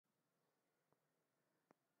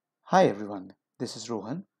Hi everyone, this is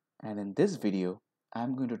Rohan, and in this video,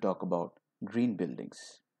 I'm going to talk about green buildings.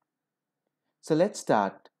 So let's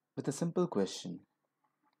start with a simple question.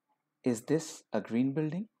 Is this a green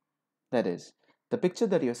building? That is, the picture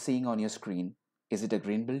that you're seeing on your screen, is it a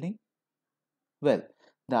green building? Well,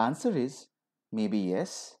 the answer is maybe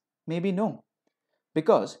yes, maybe no.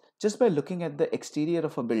 Because just by looking at the exterior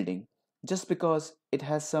of a building, just because it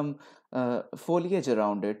has some foliage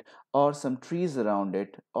around it, or some trees around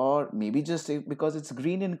it, or maybe just because it's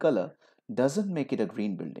green in color, doesn't make it a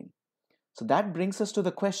green building. So that brings us to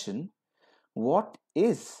the question, what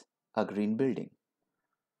is a green building?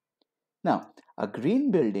 Now, a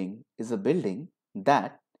green building is a building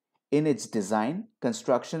that, in its design,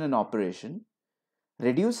 construction, and operation,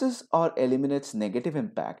 reduces or eliminates negative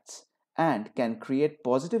impacts and can create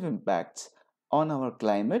positive impacts on our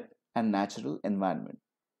climate and natural environment.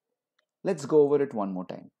 Let's go over it one more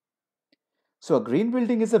time. So, a green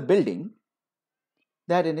building is a building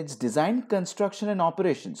that, in its design, construction, and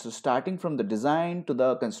operation, so starting from the design to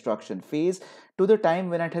the construction phase to the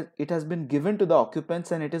time when it has been given to the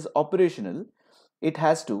occupants and it is operational, it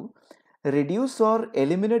has to reduce or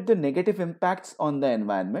eliminate the negative impacts on the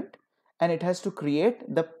environment, and it has to create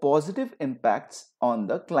the positive impacts on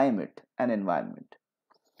the climate and environment.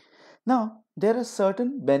 Now, there are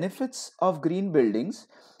certain benefits of green buildings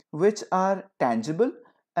which are tangible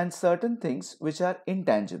and certain things which are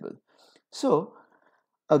intangible. So,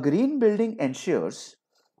 a green building ensures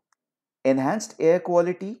enhanced air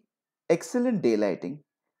quality, excellent daylighting,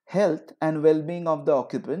 health and well being of the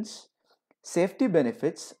occupants, safety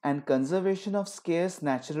benefits, and conservation of scarce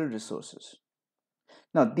natural resources.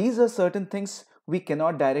 Now, these are certain things we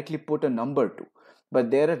cannot directly put a number to, but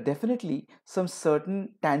there are definitely some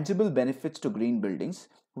certain tangible benefits to green buildings,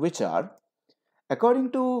 which are,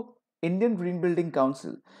 according to Indian Green Building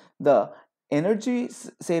Council, the energy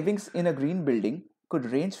savings in a green building could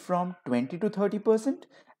range from 20 to 30%,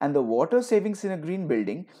 and the water savings in a green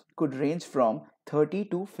building could range from 30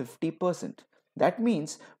 to 50%. That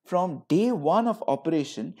means from day one of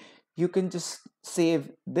operation, you can just save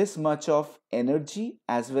this much of energy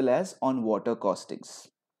as well as on water costings.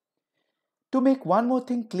 To make one more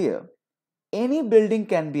thing clear, any building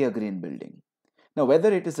can be a green building. Now,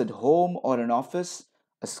 whether it is a home or an office,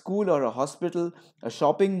 a school or a hospital, a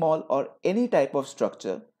shopping mall, or any type of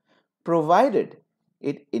structure, provided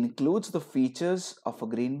it includes the features of a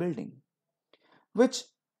green building. Which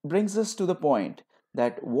brings us to the point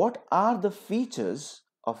that what are the features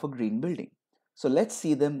of a green building? So let's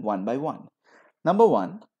see them one by one. Number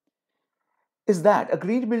one is that a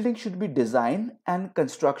green building should be design and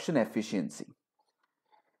construction efficiency.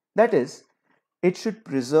 That is, it should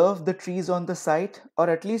preserve the trees on the site or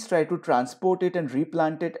at least try to transport it and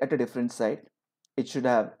replant it at a different site. It should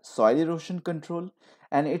have soil erosion control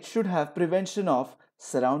and it should have prevention of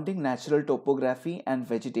surrounding natural topography and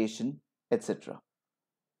vegetation, etc.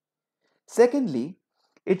 Secondly,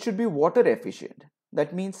 it should be water efficient.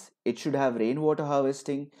 That means it should have rainwater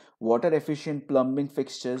harvesting, water efficient plumbing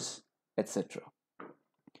fixtures, etc.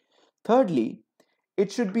 Thirdly,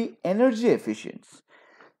 it should be energy efficient.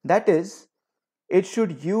 That is, it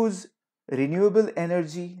should use renewable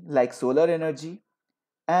energy like solar energy,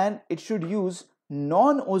 and it should use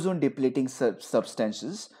non ozone depleting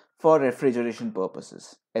substances for refrigeration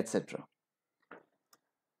purposes, etc.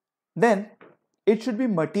 Then it should be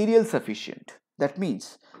material sufficient. That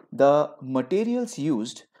means the materials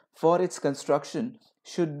used for its construction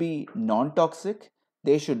should be non toxic,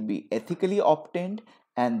 they should be ethically obtained,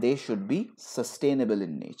 and they should be sustainable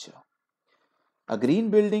in nature. A green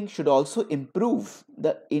building should also improve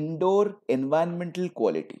the indoor environmental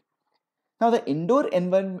quality. Now, the indoor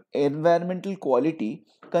environmental quality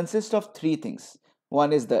consists of three things.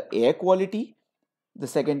 One is the air quality, the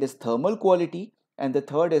second is thermal quality, and the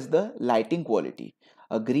third is the lighting quality.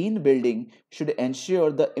 A green building should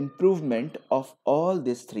ensure the improvement of all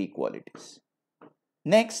these three qualities.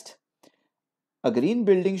 Next, a green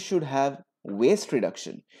building should have waste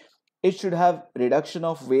reduction. It should have reduction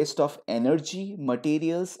of waste of energy,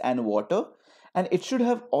 materials, and water, and it should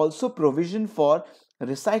have also provision for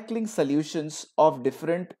recycling solutions of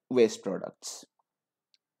different waste products.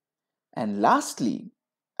 And lastly,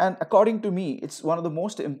 and according to me, it's one of the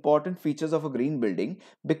most important features of a green building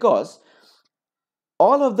because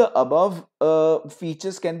all of the above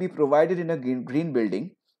features can be provided in a green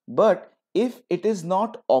building, but if it is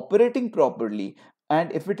not operating properly and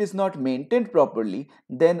if it is not maintained properly,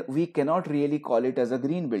 then we cannot really call it as a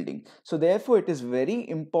green building. So therefore it is very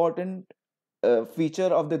important feature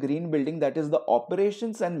of the green building, that is the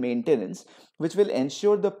operations and maintenance, which will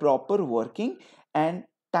ensure the proper working and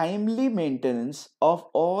timely maintenance of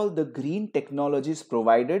all the green technologies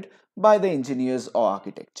provided by the engineers or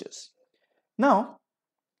architectures. Now,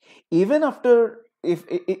 even after if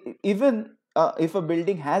a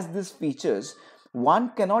building has these features,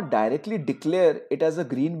 one cannot directly declare it as a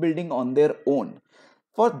green building on their own.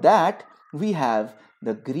 For that, we have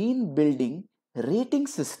the green building rating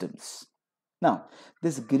systems. Now,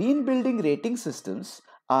 these green building rating systems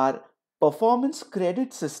are performance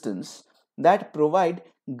credit systems that provide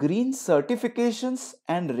green certifications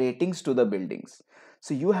and ratings to the buildings.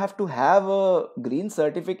 So you have to have a green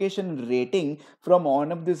certification rating from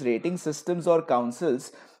one of these rating systems or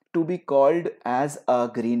councils to be called as a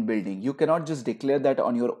green building. You cannot just declare that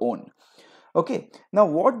on your own. Okay, now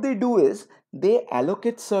what they do is they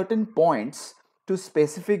allocate certain points to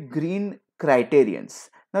specific green criterions.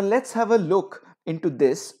 Now let's have a look into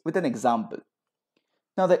this with an example.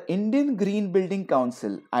 Now the Indian Green Building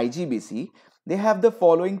Council, IGBC, they have the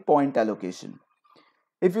following point allocation.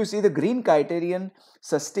 If you see the green criterion,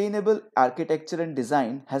 sustainable architecture and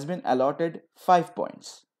design has been allotted 5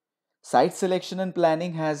 points. Site selection and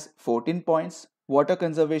planning has 14 points. Water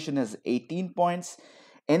conservation has 18 points.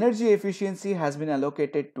 Energy efficiency has been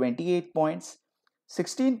allocated 28 points.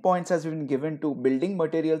 16 points has been given to building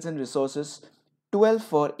materials and resources, 12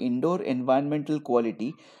 for indoor environmental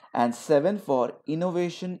quality, and 7 for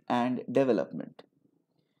innovation and development.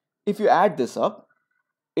 If you add this up,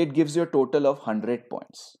 it gives you a total of 100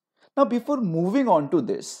 points. Now, before moving on to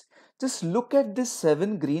this, just look at these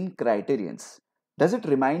 7 green criterions. Does it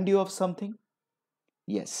remind you of something?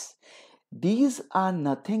 Yes, these are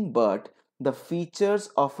nothing but the features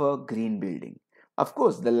of a green building. Of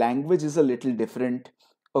course, the language is a little different.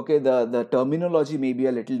 Okay, the terminology may be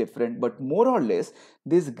a little different, but more or less,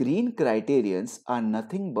 these green criterions are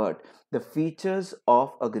nothing but the features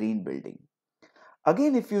of a green building.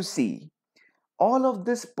 Again, if you see, all of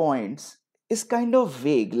these points is kind of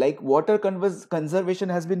vague. Like water conservation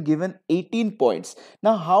has been given 18 points.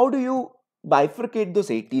 Now, how do you bifurcate those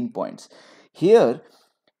 18 points? Here,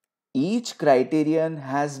 each criterion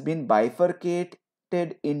has been bifurcated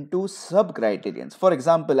into sub criterions. For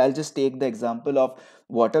example, I'll just take the example of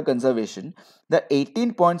water conservation. The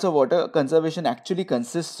 18 points of water conservation actually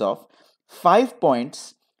consists of 5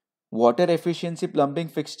 points water efficiency plumbing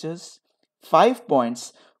fixtures, 5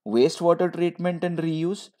 points wastewater treatment and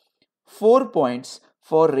reuse, 4 points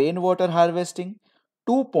for rainwater harvesting,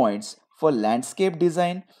 2 points for landscape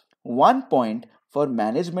design, 1 point for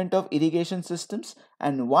management of irrigation systems,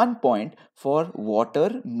 and 1 point for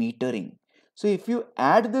water metering. So if you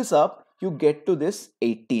add this up, you get to this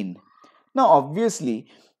 18. Now obviously,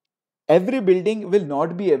 every building will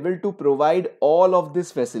not be able to provide all of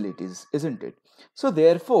these facilities, isn't it? So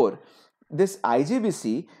therefore, this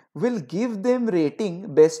IGBC will give them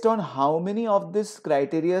rating based on how many of these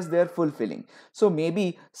criteria they are fulfilling. So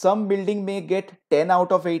maybe some building may get 10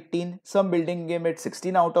 out of 18, some building may get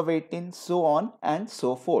 16 out of 18, so on and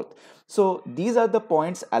so forth. So these are the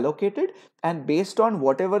points allocated, and based on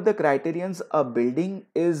whatever the criterions a building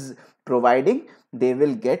is providing, they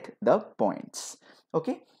will get the points.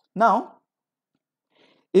 Okay. Now,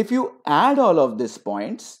 if you add all of these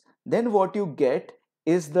points, then what you get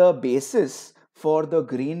is the basis for the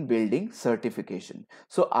green building certification.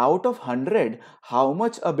 So out of 100, how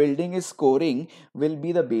much a building is scoring will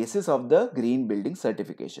be the basis of the green building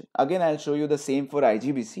certification. Again, I'll show you the same for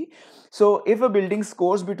IGBC. So if a building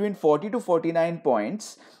scores between 40 to 49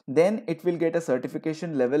 points, then it will get a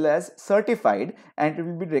certification level as certified, and it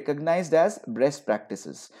will be recognized as best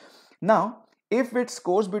practices. Now, if it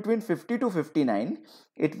scores between 50 to 59,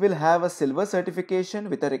 it will have a silver certification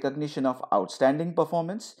with a recognition of outstanding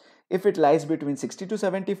performance. If it lies between 60 to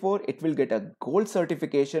 74, it will get a gold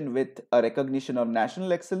certification with a recognition of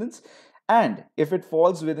national excellence. And if it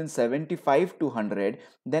falls within 75 to 100,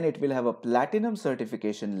 then it will have a platinum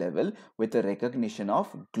certification level with a recognition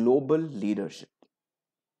of global leadership.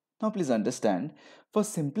 Now please understand, for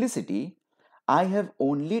simplicity, I have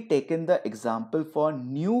only taken the example for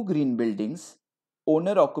new green buildings,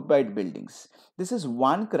 owner occupied buildings. This is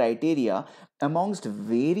one criteria amongst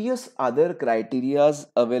various other criterias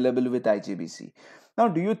available with IGBC. Now,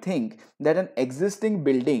 do you think that an existing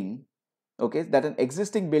building,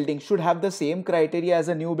 should have the same criteria as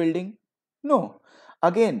a new building? No.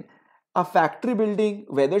 Again, a factory building,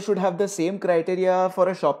 whether should have the same criteria for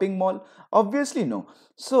a shopping mall? Obviously no.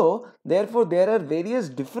 So therefore there are various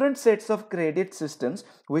different sets of credit systems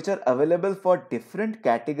which are available for different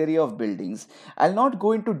category of buildings. I'll not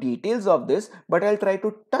go into details of this, but I'll try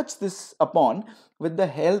to touch this upon with the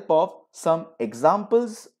help of some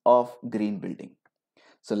examples of green building.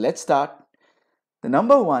 So let's start. The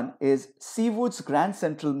number one is Seawood's Grand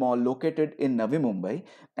Central Mall located in Navi Mumbai,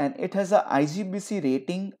 and it has a IGBC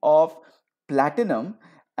rating of platinum,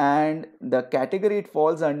 and the category it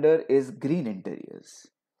falls under is green interiors.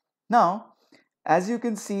 Now, as you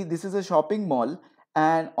can see, this is a shopping mall,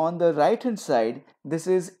 and on the right hand side, this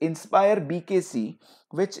is Inspire BKC,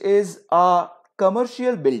 which is a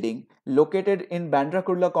commercial building located in Bandra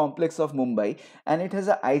Kurla complex of Mumbai, and it has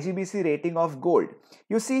a IGBC rating of gold.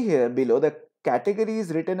 You see here below, the category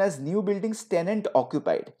is written as new buildings tenant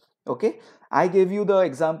occupied. Okay, I gave you the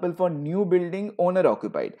example for new building owner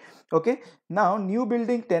occupied. Okay, now new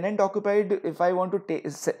building tenant occupied, if I want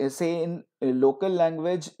to say in local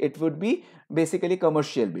language, it would be basically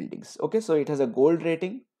commercial buildings. Okay, so it has a gold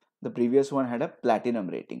rating, the previous one had a platinum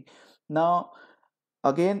rating. Now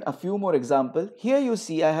again, a few more example. Here you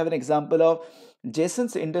see I have an example of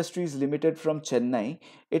Jason's Industries Limited from Chennai.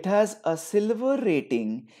 It has a silver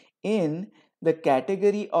rating in the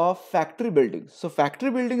category of factory buildings. So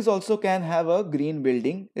factory buildings also can have a green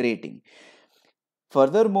building rating.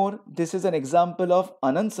 Furthermore, this is an example of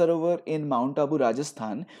Anand Sarovar in Mount Abu,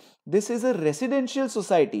 Rajasthan. This is a residential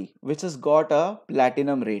society which has got a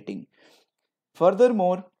platinum rating.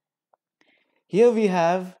 Furthermore, here we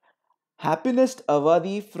have Happiness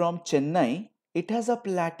Avadi from Chennai. It has a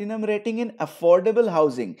platinum rating in affordable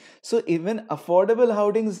housing. So even affordable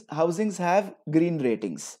housings have green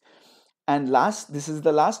ratings. And last, this is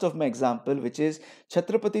the last of my example, which is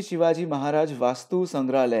Chhatrapati Shivaji Maharaj Vastu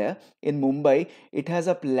Sangralaya in Mumbai. It has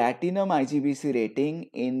a platinum IGBC rating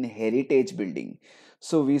in heritage building.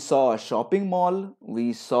 So we saw a shopping mall,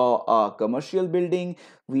 we saw a commercial building,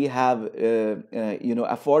 we have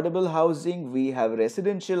affordable housing, we have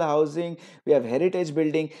residential housing, we have heritage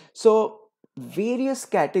building. So various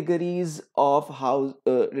categories of house,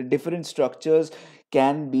 different structures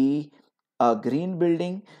can be a green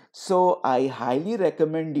building. So I highly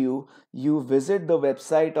recommend you visit the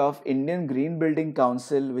website of Indian Green Building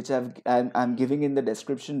Council, which I'm giving in the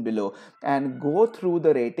description below, and go through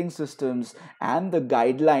the rating systems and the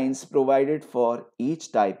guidelines provided for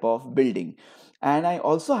each type of building. And I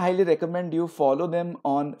also highly recommend you follow them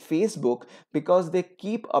on Facebook, because they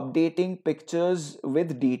keep updating pictures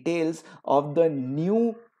with details of the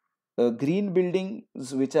new green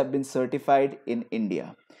buildings which have been certified in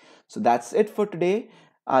India. So that's it for today.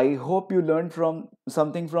 I hope you learned from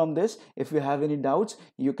something from this. If you have any doubts,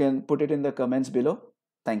 you can put it in the comments below.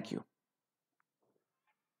 Thank you.